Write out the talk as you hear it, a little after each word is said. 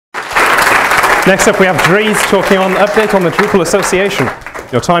Next up we have Dries talking on update on the Drupal Association.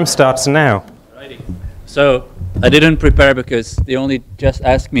 Your time starts now. Alrighty. So I didn't prepare because they only just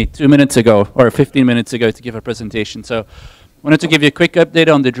asked me 2 minutes ago or 15 minutes ago to give a presentation. So I wanted to give you a quick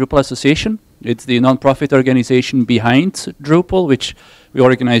update on the Drupal Association. It's the non-profit organization behind Drupal, which we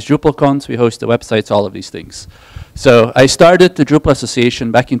organize DrupalCons, we host the websites, all of these things. So I started the Drupal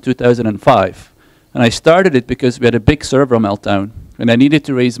Association back in 2005. And I started it because we had a big server meltdown and I needed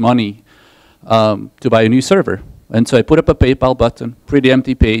to raise money to buy a new server. And so I put up a PayPal button, pretty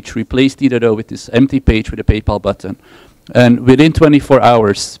empty page, replaced D.O with this empty page with a PayPal button. And within 24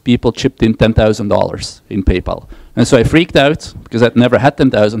 hours, people chipped in $10,000 in PayPal. And so I freaked out because I'd never had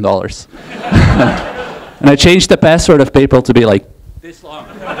 $10,000. And I changed the password of PayPal to be like this long.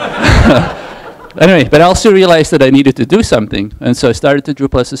 Anyway, but I also realized that I needed to do something. And so I started the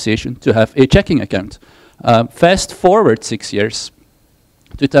Drupal Association to have a checking account. Fast forward 6 years.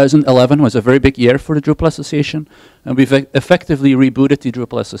 2011 was a very big year for the Drupal Association, and we've effectively rebooted the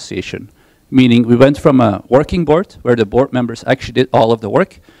Drupal Association, meaning we went from a working board, where the board members actually did all of the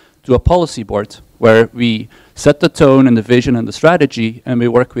work, to a policy board, where we set the tone and the vision and the strategy, and we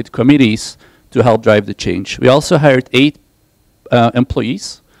work with committees to help drive the change. We also hired 8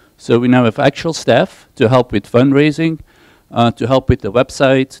 employees, so we now have actual staff to help with fundraising, to help with the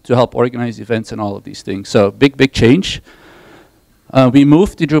website, to help organize events and all of these things. So big, big change. We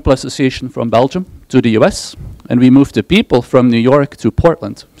moved the Drupal Association from Belgium to the US, and we moved the people from New York to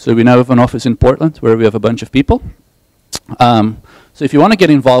Portland. So we now have an office in Portland where we have a bunch of people. So if you want to get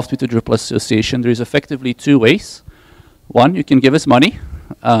involved with the Drupal Association, there is effectively 2 ways. One, you can give us money.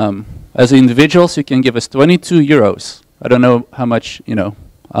 As individuals, you can give us 22 euros. I don't know how much,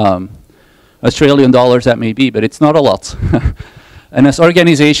 Australian dollars that may be, but it's not a lot. And as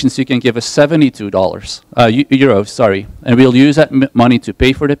organizations, you can give us €72, sorry. And we'll use that money to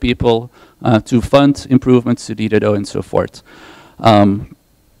pay for the people, to fund improvements to D.O and so forth.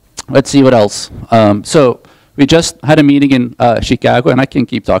 Let's see what else. So we just had a meeting in Chicago, and I can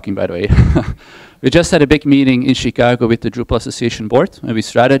keep talking, by the way. We just had a big meeting in Chicago with the Drupal Association board, and we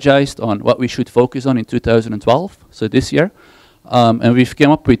strategized on what we should focus on in 2012, so this year. And we've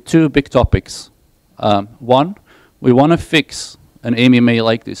come up with 2 big topics. One, we want to fix, and Amy may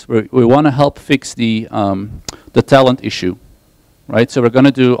like this, we want to help fix the talent issue, right? So we're going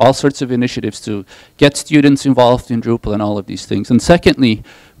to do all sorts of initiatives to get students involved in Drupal and all of these things. And secondly,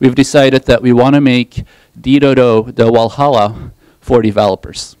 we've decided that we want to make D.O the Valhalla for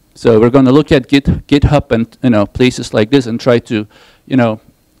developers. So we're going to look at GitHub and places like this and try to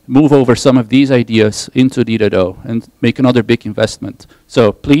move over some of these ideas into D.O and make another big investment.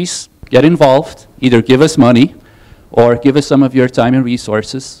 So please get involved, either give us money or give us some of your time and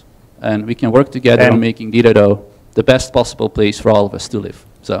resources, and we can work together on making D.O the best possible place for all of us to live.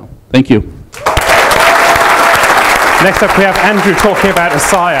 So, thank you. Next up we have Andrew talking about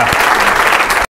Asaya.